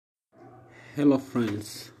Hello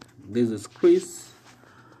friends, this is Chris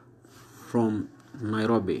from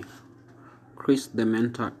Nairobi, Chris the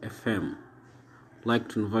Mentor FM. I'd like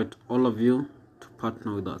to invite all of you to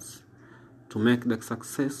partner with us to make the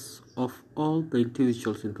success of all the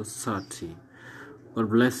individuals in the society. God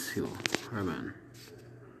bless you. Amen.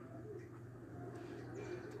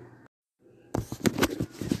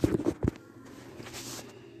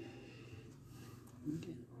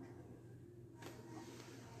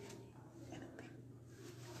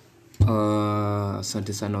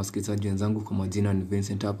 Asante sana wasikilizaji wenzangu, kwa majina ni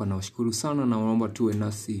Vincent hapa, na washukuru sana na naomba tuwe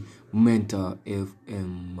nasi Mentor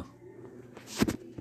FM.